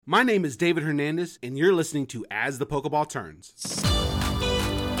My name is David Hernandez, and you're listening to As the Pokeball Turns.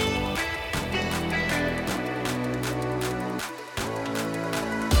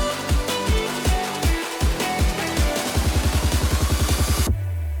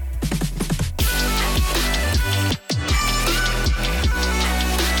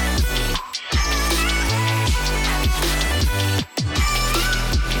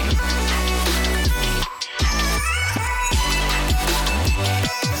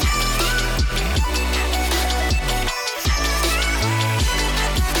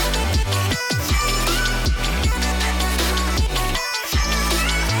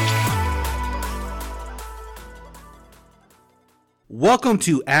 Welcome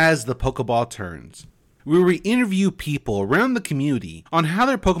to As the Pokeball Turns, where we interview people around the community on how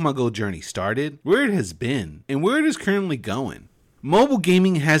their Pokemon Go journey started, where it has been, and where it is currently going. Mobile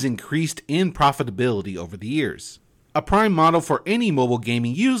gaming has increased in profitability over the years. A prime model for any mobile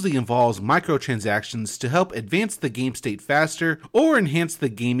gaming usually involves microtransactions to help advance the game state faster or enhance the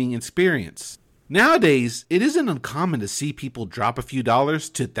gaming experience. Nowadays, it isn't uncommon to see people drop a few dollars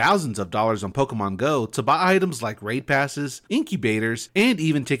to thousands of dollars on Pokemon Go to buy items like raid passes, incubators, and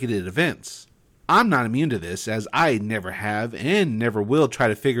even ticketed events. I'm not immune to this, as I never have and never will try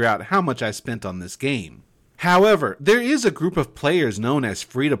to figure out how much I spent on this game. However, there is a group of players known as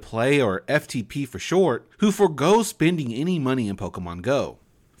free-to-play, or F2P for short, who forgo spending any money in Pokemon Go.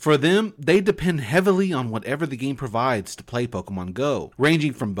 For them, they depend heavily on whatever the game provides to play Pokemon Go,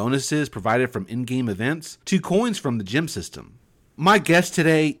 ranging from bonuses provided from in-game events to coins from the gym system. My guest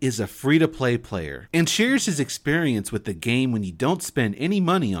today is a free-to-play player and shares his experience with the game when you don't spend any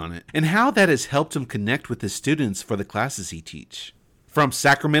money on it and how that has helped him connect with his students for the classes he teaches. From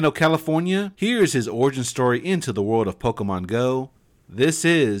Sacramento, California, here's his origin story into the world of Pokemon Go. This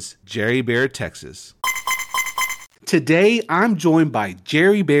is JeribearTX. Today, I'm joined by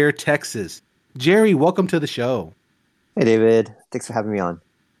JeribearTX. Jerry, welcome to the show. Hey, David. Thanks for having me on.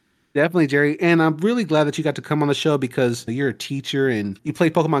 Definitely, Jerry. And I'm really glad that you got to come on the show because you're a teacher and you play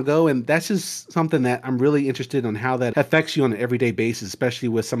Pokemon Go. And that's just something that I'm really interested in how that affects you on an everyday basis, especially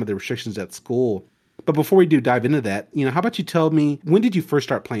with some of the restrictions at school. But before we do dive into that, how about you tell me, when did you first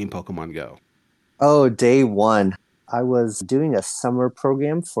start playing Pokemon Go? Oh, day one. I was doing a summer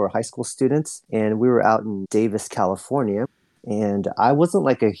program for high school students, and we were out in Davis, California. And I wasn't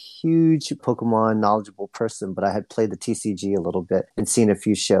like a huge Pokemon knowledgeable person, but I had played the TCG a little bit and seen a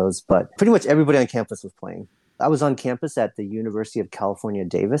few shows. But pretty much everybody on campus was playing. I was on campus at the University of California,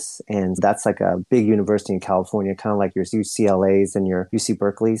 Davis, and that's like a big university in California, kind of like your UCLA's and your UC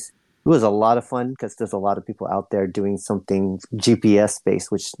Berkeley's. It was a lot of fun because there's a lot of people out there doing something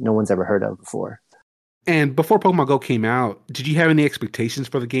GPS-based, which no one's ever heard of before. And before Pokemon Go came out, did you have any expectations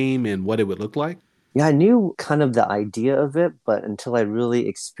for the game and what it would look like? Yeah, I knew kind of the idea of it, but until I really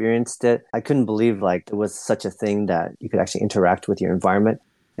experienced it, I couldn't believe like it was such a thing that you could actually interact with your environment.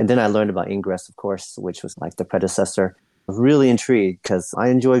 And then I learned about Ingress, of course, which was like the predecessor. I was really intrigued because I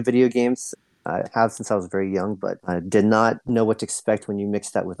enjoy video games. I have since I was very young, but I did not know what to expect when you mix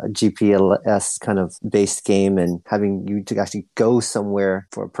that with a GPS kind of based game and having you to actually go somewhere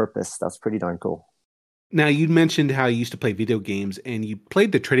for a purpose. That's pretty darn cool. Now, you mentioned how you used to play video games and you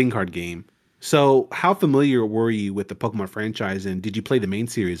played the trading card game. So how familiar were you with the Pokemon franchise and did you play the main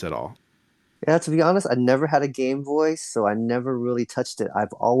series at all? Yeah, to be honest, I never had a Game Boy, so I never really touched it.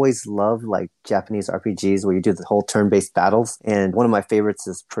 I've always loved like Japanese RPGs where you do the whole turn-based battles. And one of my favorites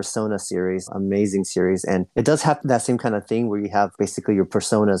is Persona series, amazing series. And it does have that same kind of thing where you have basically your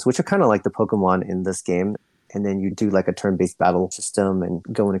personas, which are kind of like the Pokemon in this game. And then you do like a turn-based battle system and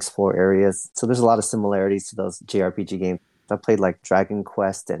go and explore areas. So there's a lot of similarities to those JRPG games. I played like Dragon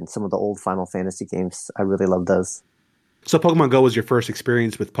Quest and some of the old Final Fantasy games. I really love those. So Pokemon Go was your first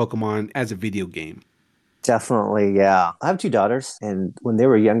experience with Pokemon as a video game? Definitely, yeah. I have two daughters, and when they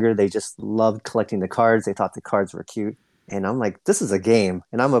were younger, they just loved collecting the cards. They thought the cards were cute. And I'm like, this is a game.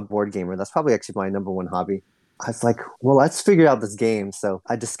 And I'm a board gamer. That's probably actually my number one hobby. I was like, well, let's figure out this game. So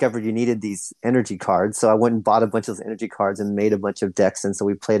I discovered you needed these energy cards. So I went and bought a bunch of those energy cards and made a bunch of decks. And so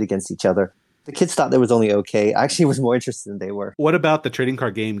we played against each other. The kids thought that was only okay. I actually was more interested than they were. What about the trading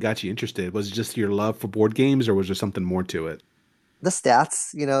card game got you interested? Was it just your love for board games or was there something more to it? The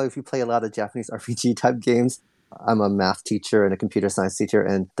stats, if you play a lot of Japanese RPG type games, I'm a math teacher and a computer science teacher,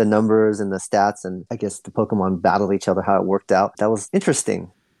 and the numbers and the stats and I guess the Pokemon battle each other, how it worked out, that was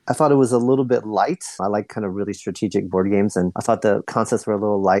interesting. I thought it was a little bit light. I like kind of really strategic board games, and I thought the concepts were a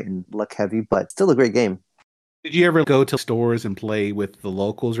little light and luck heavy, but still a great game. Did you ever go to stores and play with the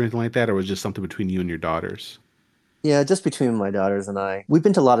locals or anything like that, or was it just something between you and your daughters? Yeah, just between my daughters and I. We've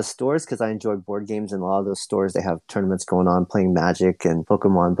been to a lot of stores because I enjoy board games, and a lot of those stores they have tournaments going on, playing Magic and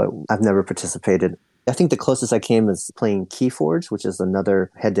Pokemon, but I've never participated. I think the closest I came is playing Keyforge, which is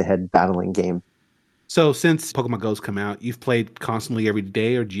another head-to-head battling game. So since Pokemon Go's come out, you've played constantly every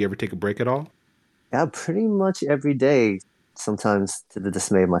day, or do you ever take a break at all? Yeah, pretty much every day, sometimes to the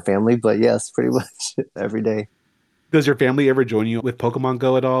dismay of my family, but yes, pretty much every day. Does your family ever join you with Pokemon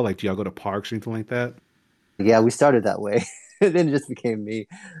Go at all? Like, do y'all go to parks or anything like that? Yeah, we started that way. Then it just became me,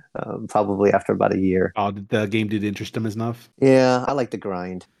 probably after about a year. Oh, the game did interest them enough? Yeah, I like the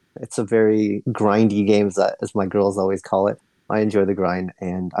grind. It's a very grindy game, as my girls always call it. I enjoy the grind,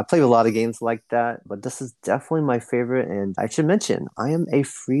 and I play a lot of games like that, but this is definitely my favorite. And I should mention, I am a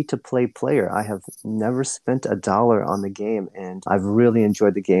free-to-play player. I have never spent $1 on the game, and I've really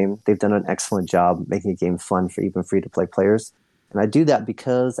enjoyed the game. They've done an excellent job making a game fun for even free-to-play players. And I do that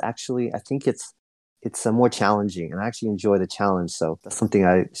because actually I think it's more challenging, and I actually enjoy the challenge. So that's something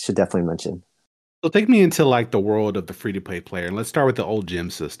I should definitely mention. So take me into like the world of the free to play player, and let's start with the old gym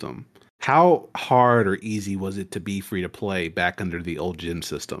system. How hard or easy was it to be free to play back under the old gym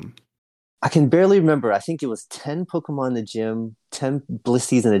system? I can barely remember. I think it was 10 Pokemon in the gym, 10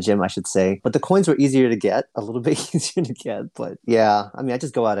 Blisties in the gym, I should say. But the coins were easier to get, a little bit easier to get. But yeah, I mean, I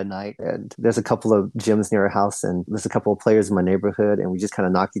just go out at night, and there's a couple of gyms near our house, and there's a couple of players in my neighborhood, and we just kind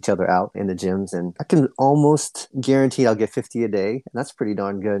of knock each other out in the gyms. And I can almost guarantee I'll get 50 a day, and that's pretty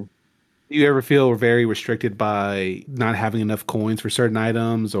darn good. Do you ever feel very restricted by not having enough coins for certain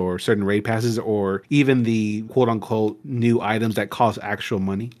items or certain raid passes or even the quote unquote new items that cost actual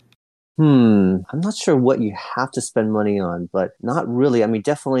money? I'm not sure what you have to spend money on, but not really. I mean,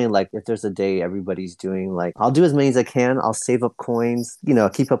 definitely like if there's a day everybody's doing like I'll do as many as I can. I'll save up coins,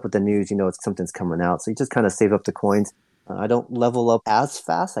 keep up with the news, it's something's coming out. So you just kind of save up the coins. I don't level up as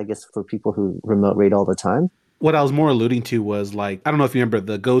fast, I guess, for people who remote raid all the time. What I was more alluding to was like, I don't know if you remember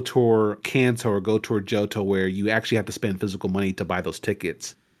the Go Tour Kanto or Go Tour Johto, where you actually have to spend physical money to buy those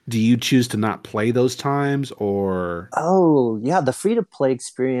tickets. Do you choose to not play those times or? Oh, yeah, the free to play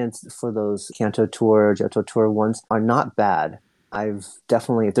experience for those Kanto Tour, Johto Tour ones are not bad. I've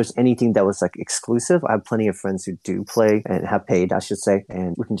definitely, if there's anything that was like exclusive, I have plenty of friends who do play and have paid, I should say,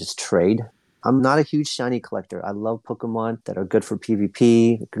 and we can just trade. I'm not a huge shiny collector. I love Pokemon that are good for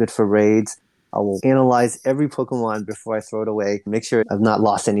PvP, good for raids. I will analyze every Pokemon before I throw it away, make sure I've not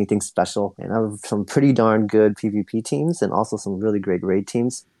lost anything special. And I have some pretty darn good PvP teams and also some really great raid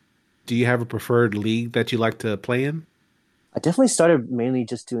teams. Do you have a preferred league that you like to play in? I definitely started mainly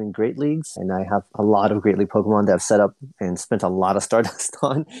just doing Great Leagues, and I have a lot of Great League Pokemon that I've set up and spent a lot of Stardust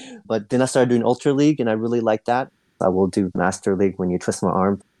on. But then I started doing Ultra League, and I really like that. I will do Master League when you twist my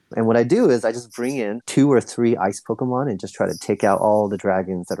arm. And what I do is I just bring in 2 or 3 ice Pokemon and just try to take out all the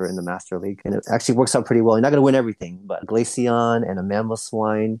dragons that are in the Master League. And it actually works out pretty well. You're not going to win everything, but Glaceon and a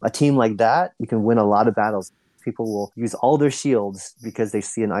Mamoswine, a team like that, you can win a lot of battles. People will use all their shields because they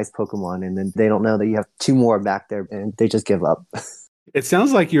see an ice Pokemon and then they don't know that you have 2 more back there and they just give up. It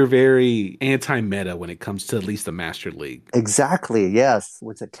sounds like you're very anti-meta when it comes to at least the Master League. Exactly. Yes.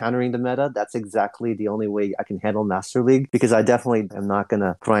 With it countering the meta, that's exactly the only way I can handle Master League because I definitely am not going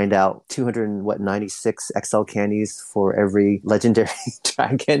to grind out 296 XL candies for every legendary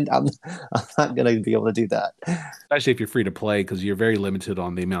dragon. I'm not going to be able to do that. Especially if you're free to play because you're very limited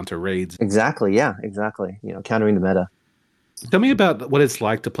on the amount of raids. Exactly. Yeah, exactly. Countering the meta. Tell me about what it's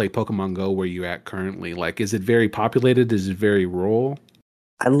like to play Pokemon Go where you're at currently. Like, is it very populated? Is it very rural?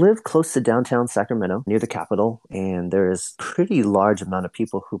 I live close to downtown Sacramento, near the Capitol, and there is a pretty large amount of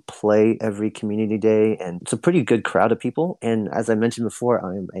people who play every community day, and it's a pretty good crowd of people. And as I mentioned before,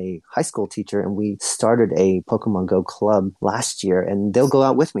 I'm a high school teacher, and we started a Pokemon Go club last year, and they'll go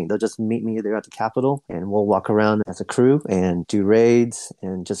out with me. They'll just meet me there at the Capitol, and we'll walk around as a crew and do raids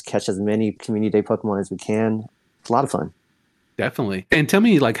and just catch as many community day Pokemon as we can. It's a lot of fun. Definitely. And tell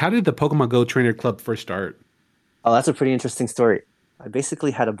me, like, how did the Pokemon Go Trainer Club first start? Oh, that's a pretty interesting story. I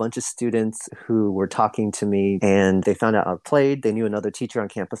basically had a bunch of students who were talking to me and they found out I played. They knew another teacher on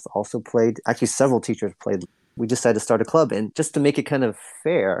campus also played. Actually, several teachers played. We decided to start a club. And just to make it kind of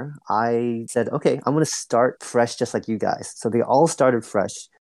fair, I said, okay, I'm going to start fresh just like you guys. So they all started fresh.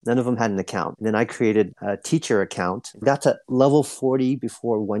 None of them had an account. And then I created a teacher account. Got to level 40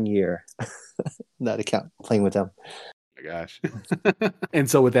 before 1 year. That account, playing with them. My gosh. And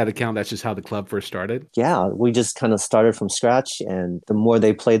so with that account, that's just how the club first started? Yeah, we just kind of started from scratch, and the more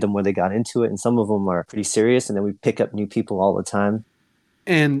they played, the more they got into it. And some of them are pretty serious, and then we pick up new people all the time.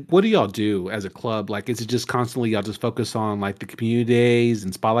 And what do y'all do as a club? Like, is it just constantly y'all just focus on like the community days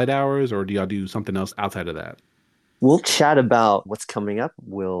and spotlight hours, or do y'all do something else outside of that? We'll chat about what's coming up.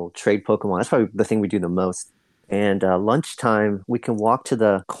 We'll trade Pokemon. That's probably the thing we do the most. And lunchtime, we can walk to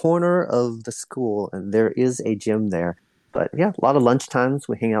the corner of the school, and there is a gym there. But yeah, a lot of lunch times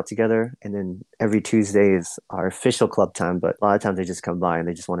we hang out together, and then every Tuesday is our official club time. But a lot of times they just come by and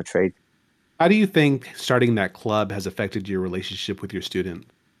they just want to trade. How do you think starting that club has affected your relationship with your student?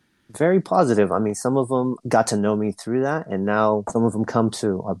 Very positive. I mean, some of them got to know me through that, and now some of them come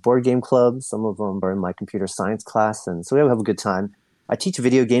to our board game club. Some of them are in my computer science class, and so we have a good time. I teach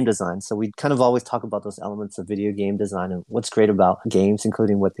video game design, so we kind of always talk about those elements of video game design and what's great about games,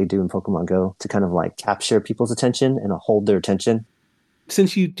 including what they do in Pokemon Go to kind of like capture people's attention and hold their attention.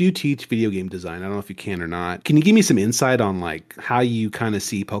 Since you do teach video game design, I don't know if you can or not, can you give me some insight on like how you kind of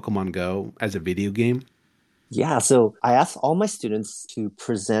see Pokemon Go as a video game? Yeah, so I asked all my students to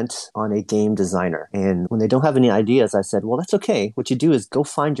present on a game designer. And when they don't have any ideas, I said, well, that's okay. What you do is go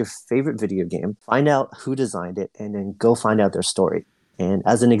find your favorite video game, find out who designed it, and then go find out their story. And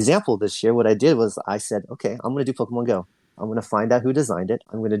as an example this year, what I did was I said, okay, I'm going to do Pokemon Go. I'm going to find out who designed it.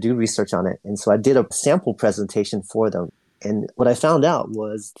 I'm going to do research on it. And so I did a sample presentation for them. And what I found out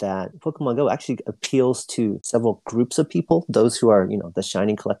was that Pokemon Go actually appeals to several groups of people, those who are, the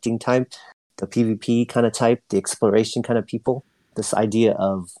shining collecting type, the PvP kind of type, the exploration kind of people. This idea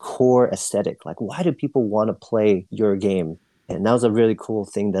of core aesthetic, like why do people want to play your game? And that was a really cool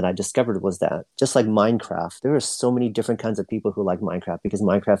thing that I discovered was that just like Minecraft, there are so many different kinds of people who like Minecraft because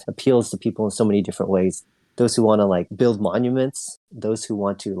Minecraft appeals to people in so many different ways. Those who want to like build monuments, those who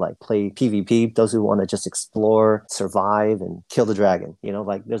want to like play PvP, those who want to just explore, survive, and kill the dragon.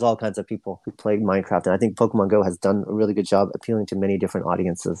 Like there's all kinds of people who play Minecraft. And I think Pokemon Go has done a really good job appealing to many different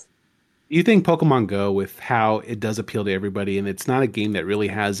audiences. You think Pokemon Go, with how it does appeal to everybody, and it's not a game that really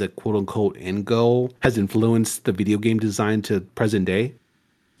has a quote unquote end goal, has influenced the video game design to present day?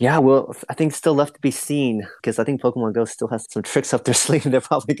 Yeah, well, I think still left to be seen because I think Pokemon Go still has some tricks up their sleeve they're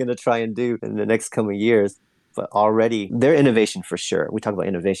probably going to try and do in the next coming years. But already, their innovation for sure. We talk about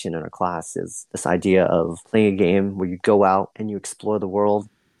innovation in our class is this idea of playing a game where you go out and you explore the world,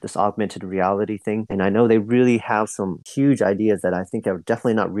 this augmented reality thing. And I know they really have some huge ideas that I think are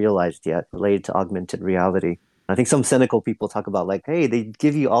definitely not realized yet related to augmented reality. I think some cynical people talk about like, hey, they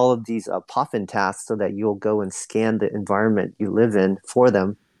give you all of these poffin tasks so that you'll go and scan the environment you live in for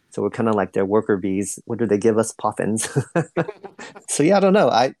them. So we're kind of like their worker bees. What do they give us? Poffins. So yeah, I don't know.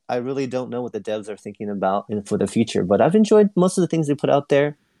 I really don't know what the devs are thinking about for the future, but I've enjoyed most of the things they put out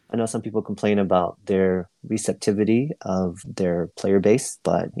there. I know some people complain about their receptivity of their player base,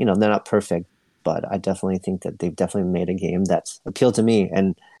 but they're not perfect. But I definitely think that they've definitely made a game that's appealed to me.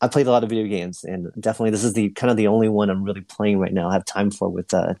 And I played a lot of video games, and definitely this is the kind of the only one I'm really playing right now. I have time for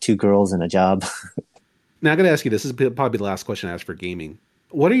with 2 girls and a job. Now I got to ask you, this is probably the last question I ask for gaming.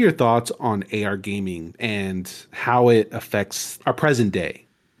 What are your thoughts on AR gaming and how it affects our present day?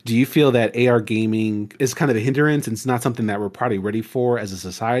 Do you feel that AR gaming is kind of a hindrance and it's not something that we're probably ready for as a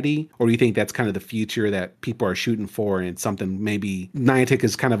society? Or do you think that's kind of the future that people are shooting for and it's something maybe Niantic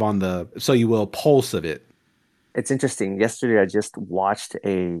is kind of on the, so you will, pulse of it? It's interesting. Yesterday, I just watched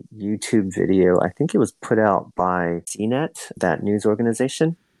a YouTube video. I think it was put out by CNET, that news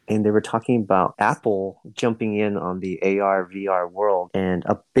organization. And they were talking about Apple jumping in on the AR, VR world and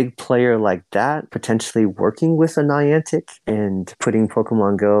a big player like that potentially working with a Niantic and putting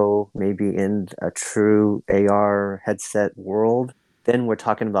Pokemon Go maybe in a true AR headset world. Then we're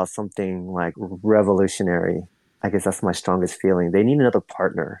talking about something like revolutionary. I guess that's my strongest feeling. They need another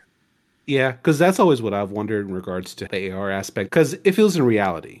partner. Yeah, because that's always what I've wondered in regards to the AR aspect. Because it feels in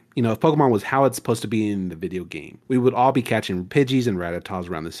reality. If Pokemon was how it's supposed to be in the video game, we would all be catching Pidgeys and Rattatas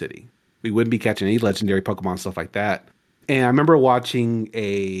around the city. We wouldn't be catching any legendary Pokemon, stuff like that. And I remember watching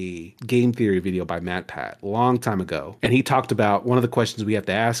a game theory video by Matt Pat a long time ago. And he talked about one of the questions we have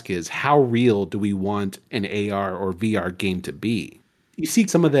to ask is, how real do we want an AR or VR game to be? You see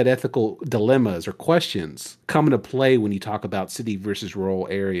some of that ethical dilemmas or questions come into play when you talk about city versus rural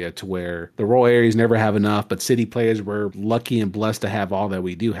area, to where the rural areas never have enough, but city players, we're lucky and blessed to have all that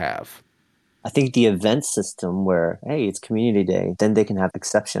we do have. I think the event system where, hey, it's community day, then they can have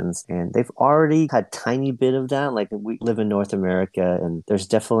exceptions. And they've already had tiny bit of that. Like we live in North America and there's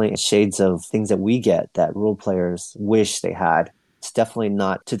definitely shades of things that we get that rural players wish they had. It's definitely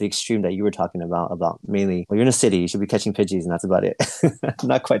not to the extreme that you were talking about mainly, well, you're in a city, you should be catching Pidgeys and that's about it.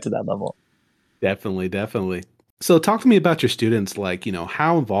 Not quite to that level. Definitely, definitely. So talk to me about your students. Like,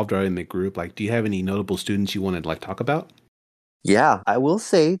 how involved are they in the group? Like, do you have any notable students you want to talk about? Yeah, I will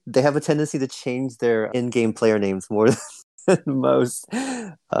say they have a tendency to change their in-game player names more than most.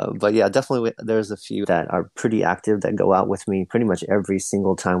 But yeah, definitely there's a few that are pretty active that go out with me pretty much every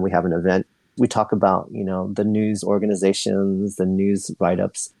single time we have an event. We talk about, the news organizations, the news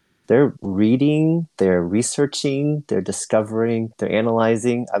write-ups. They're reading, they're researching, they're discovering, they're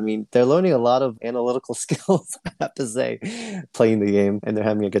analyzing. I mean, they're learning a lot of analytical skills, I have to say, playing the game, and they're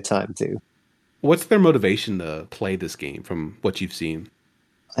having a good time too. What's their motivation to play this game from what you've seen?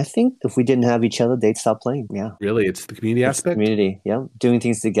 I think if we didn't have each other, they'd stop playing. Yeah. Really, it's the community It's aspect? community. Yeah. Doing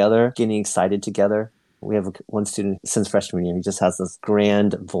things together, getting excited together. We have one student since freshman year. He just has this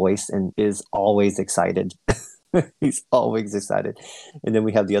grand voice and is always excited. He's always excited. And then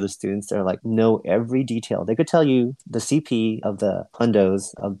we have the other students that are like, know every detail. They could tell you the CP of the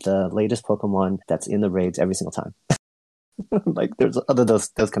hundos of the latest Pokemon that's in the raids every single time. Like there's other those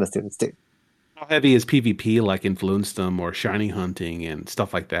kind of students too. How heavy is PvP like influenced them or shiny hunting and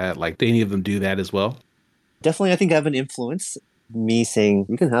stuff like that? Like, do any of them do that as well? Definitely, I think I have an influence. Me saying,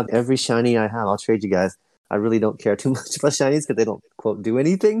 you can have every shiny I have. I'll trade you guys. I really don't care too much about shinies because they don't, quote, do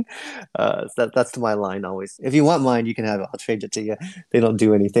anything. That's my line always. If you want mine, you can have it. I'll trade it to you. They don't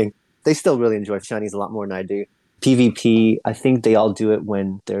do anything. They still really enjoy shinies a lot more than I do. PvP, I think they all do it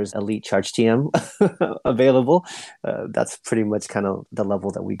when there's elite charge TM available. That's pretty much kind of the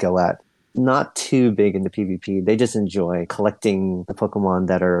level that we go at. Not too big into PvP. They just enjoy collecting the Pokemon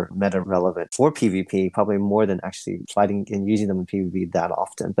that are meta relevant for PvP, probably more than actually fighting and using them in PvP that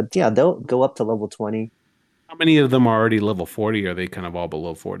often. But yeah, they'll go up to level 20. How many of them are already level 40? Or are they kind of all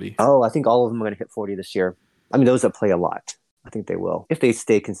below 40? Oh, I think all of them are going to hit 40 this year. I mean, those that play a lot, I think they will, if they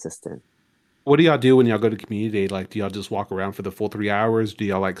stay consistent. What do y'all do when y'all go to community day? Like, do y'all just walk around for the full 3 hours? Do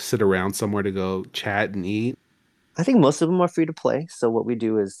y'all like sit around somewhere to go chat and eat? I think most of them are free to play. So what we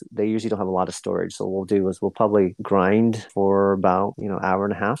do is they usually don't have a lot of storage. So what we'll do is we'll probably grind for about, hour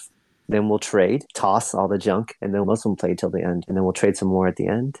and a half. Then we'll trade, toss all the junk, and then most of them play till the end. And then we'll trade some more at the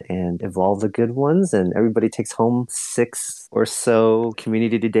end and evolve the good ones. And everybody takes home 6 or so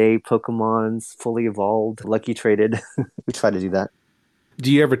community today Pokemons, fully evolved, lucky traded. We try to do that.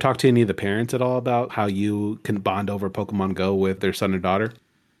 Do you ever talk to any of the parents at all about how you can bond over Pokemon Go with their son or daughter?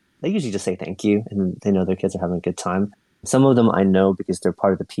 They usually just say thank you and they know their kids are having a good time. Some of them I know because they're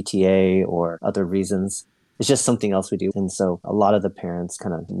part of the PTA or other reasons. It's just something else we do. And so a lot of the parents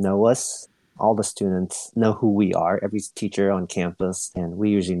kind of know us. All the students know who we are, every teacher on campus. And we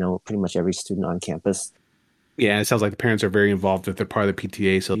usually know pretty much every student on campus. Yeah, it sounds like the parents are very involved if they're part of the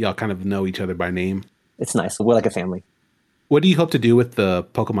PTA, so y'all kind of know each other by name. It's nice. We're like a family. What do you hope to do with the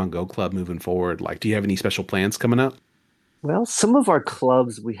Pokemon Go Club moving forward? Like, do you have any special plans coming up? Well, some of our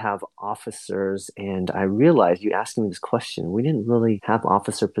clubs, we have officers, and I realized you asking me this question. We didn't really have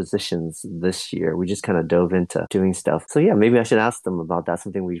officer positions this year. We just kind of dove into doing stuff. So yeah, maybe I should ask them about that.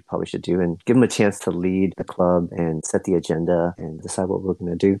 Something we probably should do and give them a chance to lead the club and set the agenda and decide what we're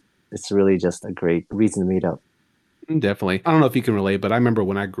going to do. It's really just a great reason to meet up. Definitely. I don't know if you can relate, but I remember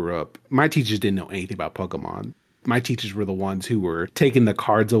when I grew up, my teachers didn't know anything about Pokemon. My teachers were the ones who were taking the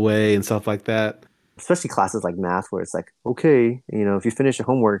cards away and stuff like that. Especially classes like math where it's like, okay, if you finish your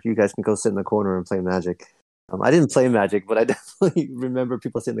homework, you guys can go sit in the corner and play Magic. I didn't play Magic, but I definitely remember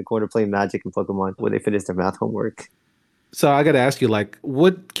people sitting in the corner playing Magic and Pokemon when they finished their math homework. So I got to ask you, like,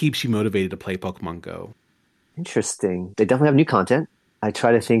 what keeps you motivated to play Pokemon Go? Interesting. They definitely have new content. I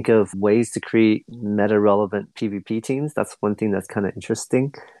try to think of ways to create meta-relevant PvP teams. That's one thing that's kind of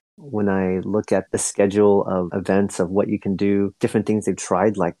interesting. When I look at the schedule of events of what you can do, different things they've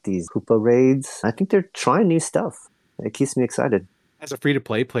tried, like these Hoopa raids, I think they're trying new stuff. It keeps me excited. As a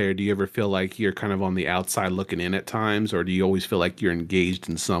free-to-play player, do you ever feel like you're kind of on the outside looking in at times, or do you always feel like you're engaged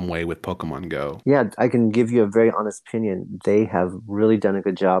in some way with Pokemon Go? Yeah, I can give you a very honest opinion. They have really done a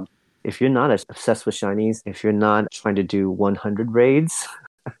good job. If you're not obsessed with shinies, if you're not trying to do 100 raids,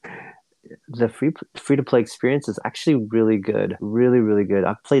 the free to play experience is actually really good. Really, really good.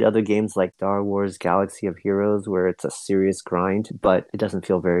 I've played other games like Star Wars Galaxy of Heroes where it's a serious grind, but it doesn't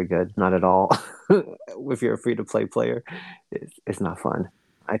feel very good. Not at all. If you're a free to play player, it's not fun.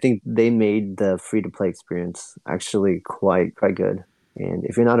 I think they made the free to play experience actually quite good. And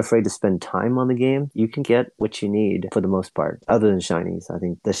if you're not afraid to spend time on the game, you can get what you need for the most part. Other than shinies, I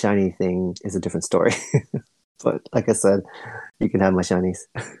think the shiny thing is a different story. But like I said, you can have my shinies.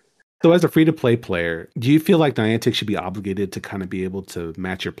 So as a free-to-play player, do you feel like Niantic should be obligated to kind of be able to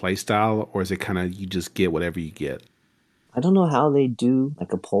match your play style, or is it kind of you just get whatever you get? I don't know how they do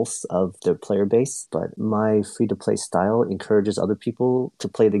like a pulse of their player base, but my free-to-play style encourages other people to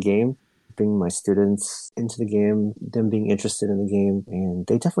play the game, bring my students into the game, them being interested in the game, and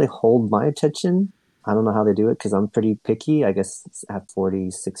they definitely hold my attention. I don't know how they do it because I'm pretty picky. I guess at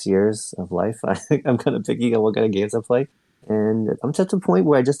 46 years of life, I'm kind of picky on what kind of games I play. And I'm to the point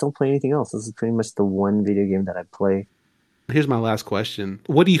where I just don't play anything else. This is pretty much the one video game that I play. Here's my last question.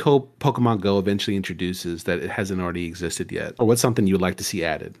 What do you hope Pokemon Go eventually introduces that it hasn't already existed yet? Or what's something you would like to see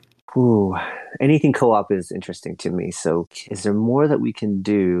added? Ooh, anything co-op is interesting to me. So, is there more that we can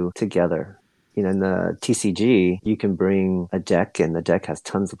do together? In the TCG, you can bring a deck, and the deck has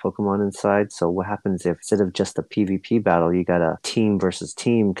tons of Pokemon inside. So, what happens if instead of just a PvP battle, you got a team versus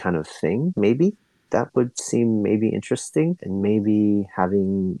team kind of thing? Maybe that would seem maybe interesting, and maybe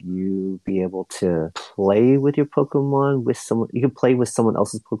having you be able to play with your Pokemon with someone. You can play with someone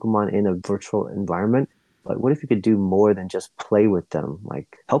else's Pokemon in a virtual environment. But what if you could do more than just play with them,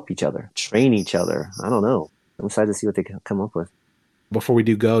 like help each other, train each other? I don't know. I'm excited to see what they can come up with. Before we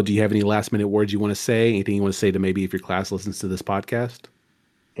do go, do you have any last minute words you want to say? Anything you want to say to maybe if your class listens to this podcast?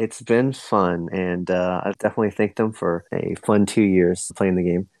 It's been fun, and I definitely thank them for a fun 2 years playing the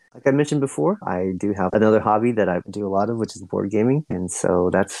game. Like I mentioned before, I do have another hobby that I do a lot of, which is board gaming. And so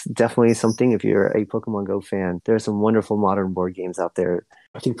that's definitely something. If you're a Pokemon Go fan, there's some wonderful modern board games out there.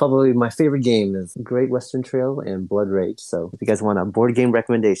 I think probably my favorite game is Great Western Trail and Blood Rage. So if you guys want a board game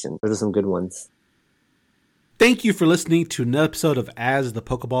recommendation, those are some good ones. Thank you for listening to another episode of As the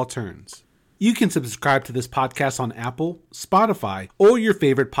Pokeball Turns. You can subscribe to this podcast on Apple, Spotify, or your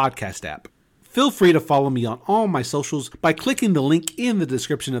favorite podcast app. Feel free to follow me on all my socials by clicking the link in the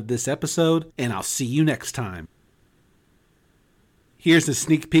description of this episode, and I'll see you next time. Here's a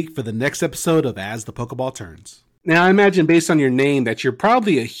sneak peek for the next episode of As the Pokeball Turns. Now, I imagine based on your name that you're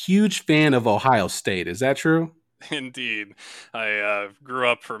probably a huge fan of Ohio State. Is that true? Indeed. I grew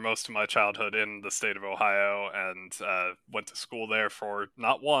up for most of my childhood in the state of Ohio and went to school there for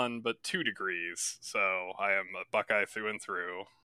not 1, but 2 degrees. So I am a Buckeye through and through.